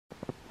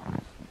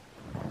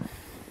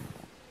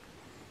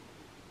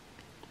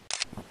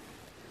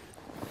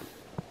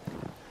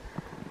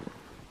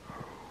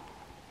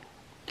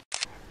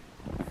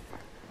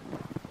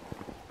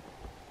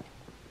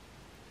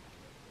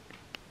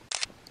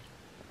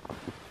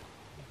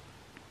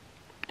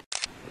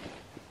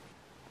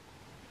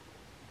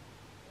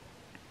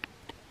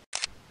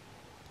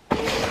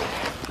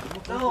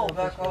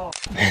back off.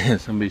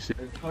 Somebody said.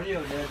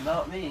 Antonio did,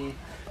 not me.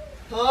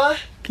 Huh?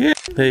 Okay.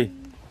 Hey.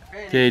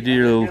 Okay, do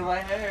your little. My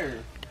hair.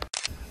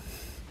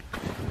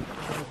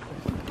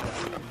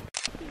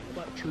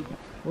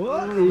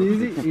 What?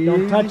 Easy, easy.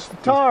 Don't touch the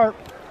tarp.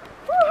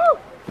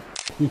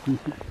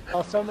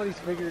 Oh, somebody's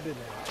figured it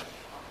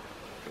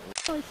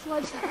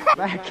out.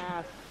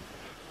 Back.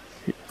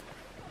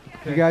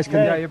 You guys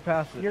can Hey, you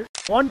pass it.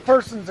 One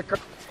person's a.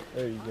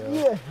 There you go.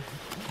 Yeah.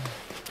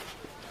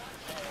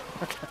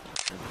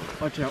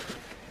 Watch out.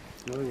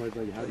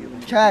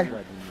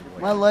 Chad,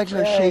 my legs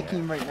are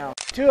shaking right now.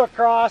 Two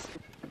across.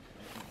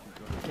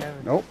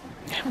 Nope.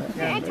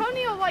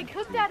 Antonio like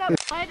hooked that up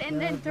and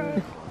then threw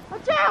it.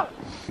 Watch out!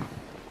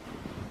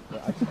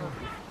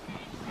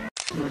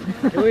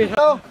 Here we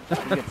go.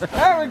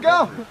 There we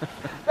go.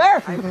 There.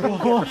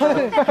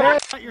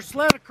 Got your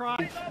sled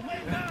across.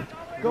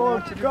 Go,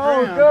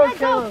 go,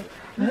 Caleb.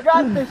 You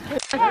got this,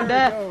 kid.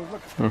 Dad.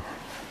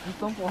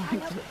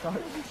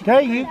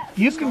 Okay,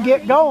 you can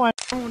get going.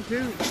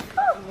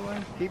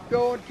 Keep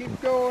going,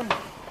 keep going.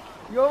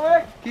 You over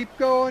there? Keep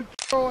going,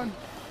 keep going.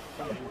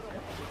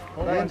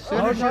 And as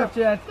soon as your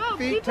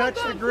feet touch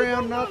the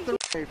ground, not the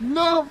roof.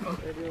 No.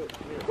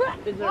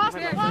 Lost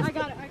it. I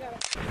got it.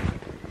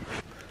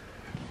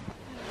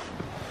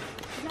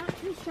 Not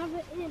to shove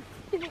it in.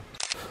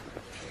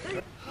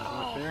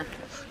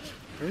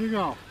 There you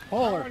go.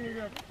 Pull her.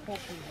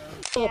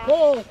 Pull,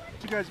 pull.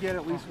 You guys get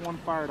at least one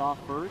fired off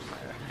first.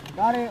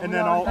 Got it. And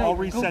then I'll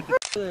reset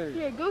the.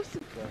 Yeah, go.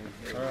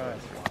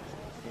 Alright.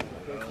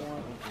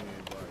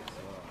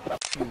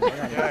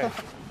 Okay.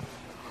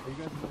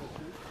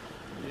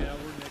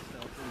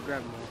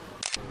 Grab them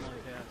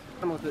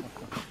Come with it.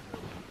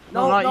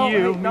 No, not no,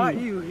 you. hey, Not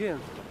you. Him.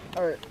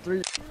 All right,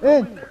 3.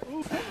 In.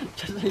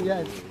 Just like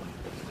that.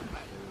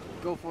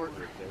 Go for it.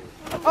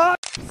 Oh.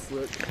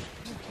 Slip.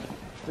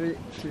 3,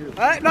 2.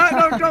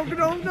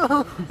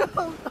 No,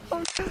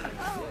 don't.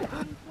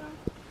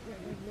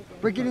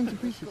 Break it into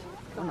pieces.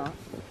 Or not.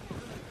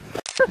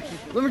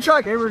 Let me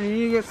try. Cameron, you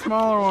need to get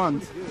smaller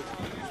ones.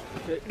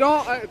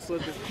 Don't. It's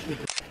slipping.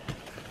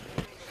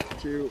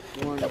 2,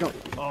 1, go.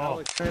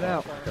 Oh, Try it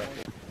out.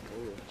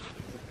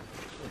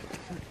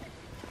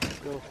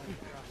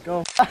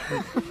 Go.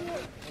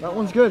 That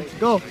one's good.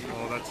 Go.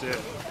 Oh, that's it.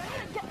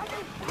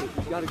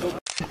 you gotta go.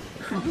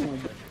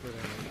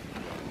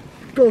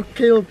 Go,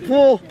 Caleb.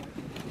 Pull.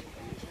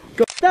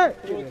 Go. There.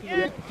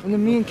 And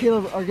then me and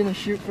Caleb are gonna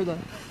shoot for the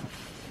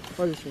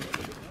farthest one.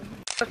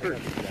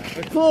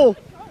 Pull.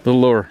 The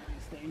lower.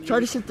 Try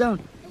to sit down.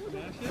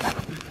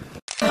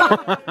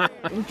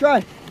 Let me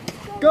try.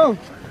 Go.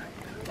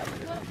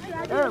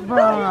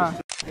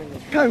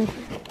 Come.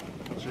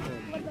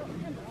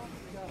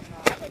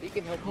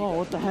 Oh,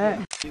 what the heck?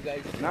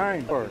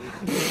 9, 4,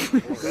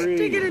 3.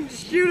 Take it and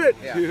shoot it.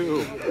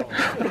 2.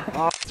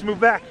 Let's move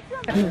back.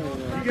 You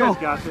guys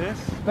got this.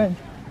 Ben.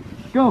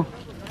 Go.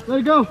 Let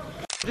it go.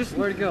 Just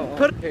where to go?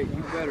 Hey,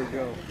 you better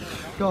go.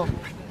 Go.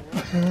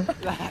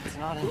 That's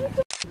not it.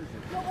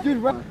 Dude,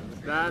 right.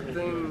 That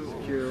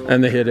thing's cute.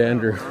 And they hit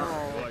Andrew.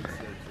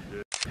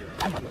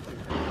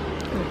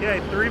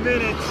 Okay, 3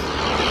 minutes.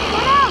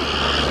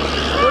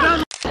 Go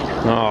down.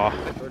 Oh.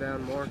 Go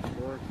down more.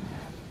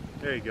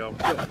 There you go.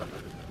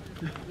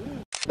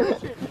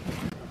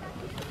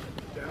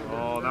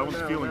 Oh, that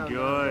one's feeling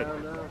good.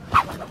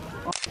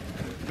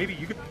 Maybe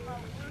you could.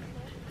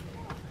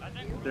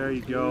 There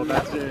you go.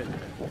 That's it.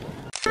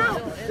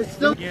 It's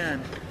still.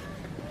 Again.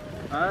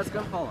 It's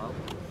gonna fall out.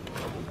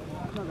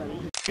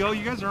 Yo,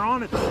 you guys are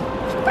on it.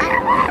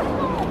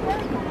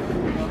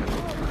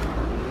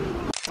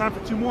 Time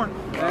for 2 more.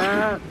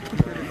 Yeah.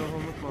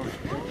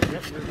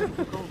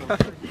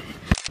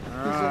 All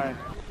right.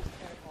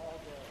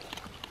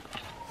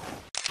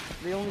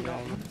 They only got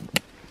one.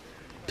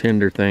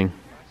 Tinder thing.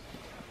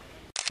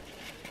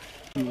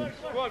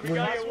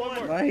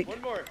 Right.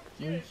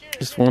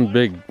 Just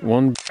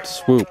one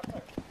swoop.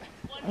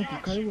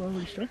 Okay, we're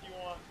already started.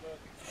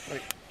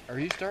 Wait, are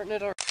you starting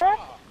it or?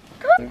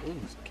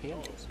 Ooh,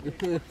 candles.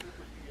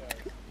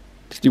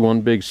 Just do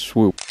one big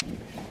swoop.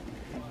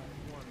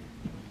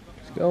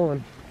 It's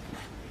going.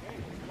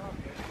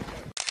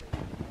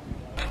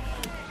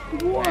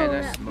 Whoa, Man,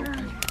 that's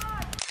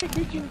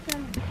smoky.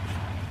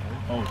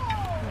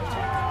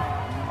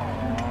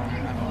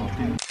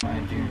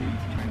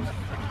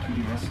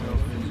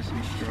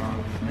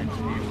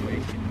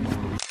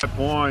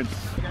 Points.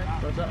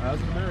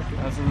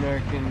 As an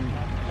American.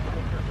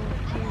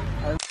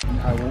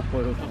 I won't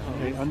put it.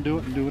 Okay, undo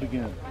it and do it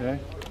again. Okay.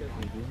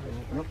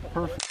 Yep,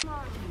 perfect.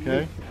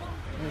 Okay.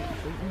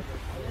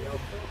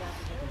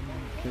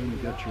 Okay, you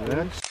got your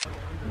X,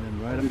 and then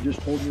right up. You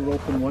just hold your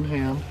rope in one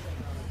hand,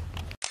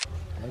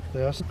 like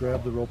this.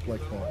 Grab the rope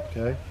like that.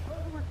 Okay.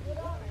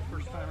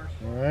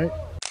 All right.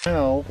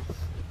 Now,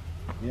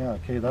 yeah.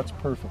 Okay, that's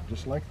perfect.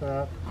 Just like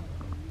that.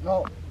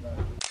 No.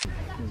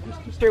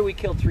 Sure, we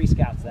killed 3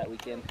 scouts that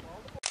weekend.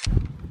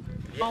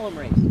 Column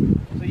race.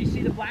 So you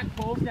see the black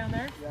poles down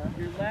there? Yeah.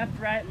 Your left,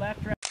 right.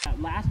 That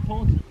last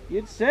pole,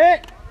 you'd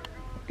sit.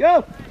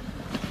 Go.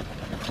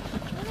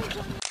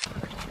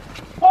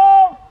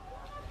 Oh!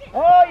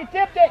 you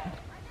tipped it.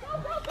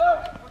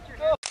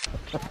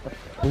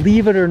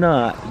 Believe it or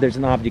not, there's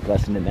an object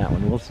lesson in that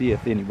one. We'll see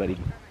if anybody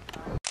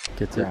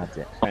Gets it. grabs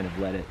it. Kind of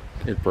let it.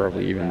 It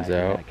probably evens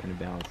out. It kind of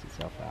balance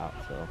itself out.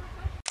 So.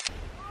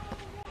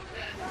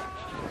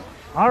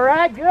 All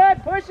right,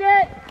 good. Push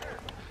it.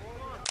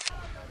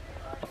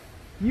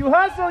 You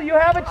hustle. You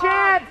have a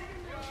chance.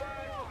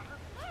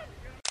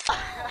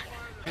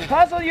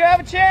 Hustle. You have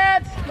a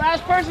chance.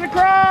 Last person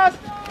across.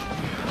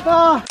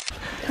 Oh.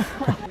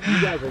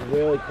 You guys are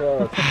really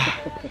close.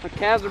 My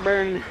calves are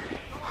burning.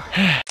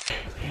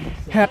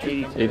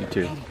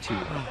 82.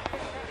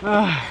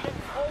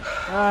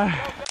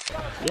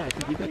 Yeah,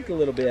 if you think a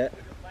little bit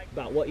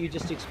about what you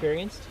just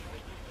experienced,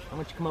 I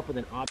want you to come up with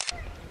an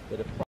object that applies.